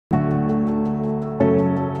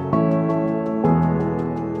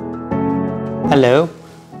Hello.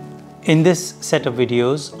 In this set of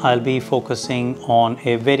videos, I'll be focusing on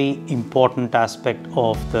a very important aspect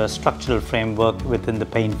of the structural framework within the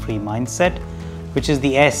pain-free mindset, which is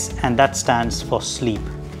the S, and that stands for sleep,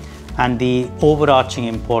 and the overarching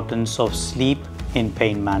importance of sleep in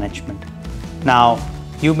pain management. Now,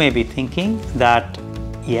 you may be thinking that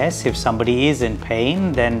yes, if somebody is in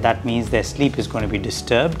pain, then that means their sleep is going to be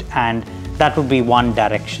disturbed, and that would be one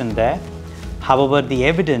direction there. However, the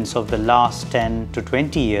evidence of the last 10 to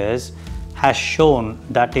 20 years has shown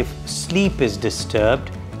that if sleep is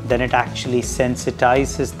disturbed, then it actually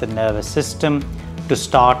sensitizes the nervous system to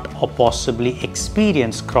start or possibly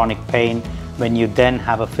experience chronic pain when you then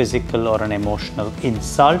have a physical or an emotional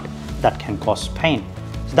insult that can cause pain.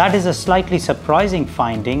 So that is a slightly surprising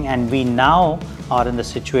finding, and we now are in the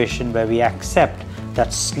situation where we accept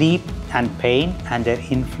that sleep and pain and their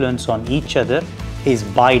influence on each other is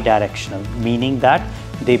bi-directional, meaning that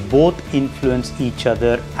they both influence each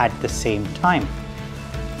other at the same time.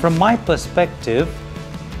 From my perspective,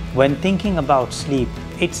 when thinking about sleep,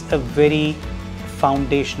 it's a very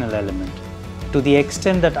foundational element, to the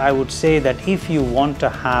extent that I would say that if you want to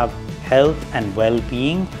have health and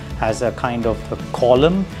well-being as a kind of a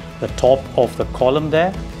column, the top of the column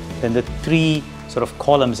there, then the three sort of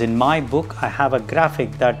columns in my book, I have a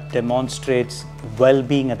graphic that demonstrates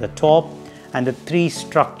well-being at the top and the three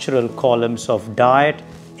structural columns of diet,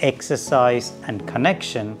 exercise, and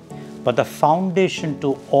connection. But the foundation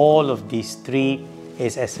to all of these three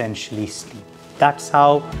is essentially sleep. That's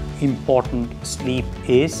how important sleep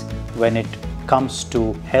is when it comes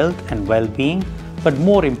to health and well-being, but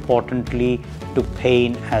more importantly to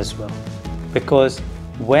pain as well. Because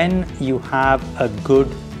when you have a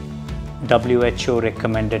good WHO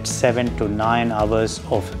recommended 7 to 9 hours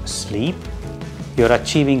of sleep, you're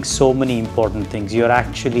achieving so many important things. You're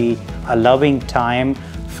actually allowing time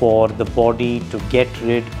for the body to get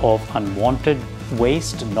rid of unwanted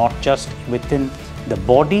waste, not just within the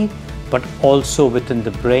body, but also within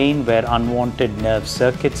the brain where unwanted nerve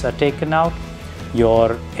circuits are taken out.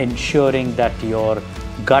 You're ensuring that your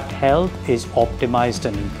gut health is optimized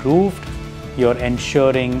and improved. You're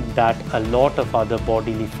ensuring that a lot of other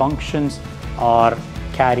bodily functions are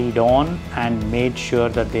carried on and made sure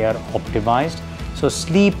that they are optimized. So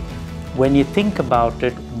sleep, when you think about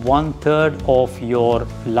it, 1/3 of your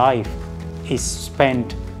life is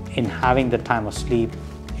spent in having the time of sleep.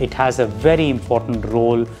 It has a very important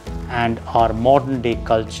role, and our modern day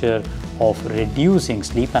culture of reducing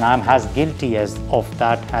sleep, and I'm as guilty of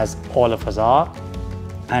that as all of us are,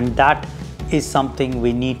 and that is something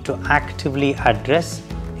we need to actively address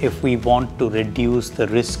if we want to reduce the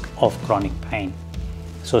risk of chronic pain.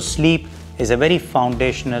 So sleep is a very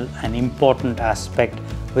foundational and important aspect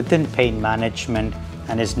within pain management,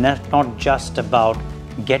 and is not just about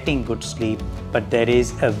getting good sleep, but there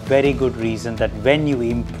is a very good reason that when you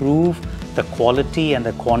improve the quality and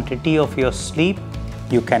the quantity of your sleep,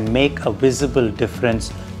 you can make a visible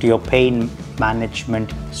difference to your pain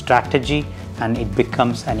management strategy, and it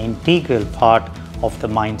becomes an integral part of the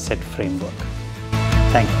mindset framework.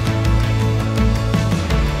 Thank you.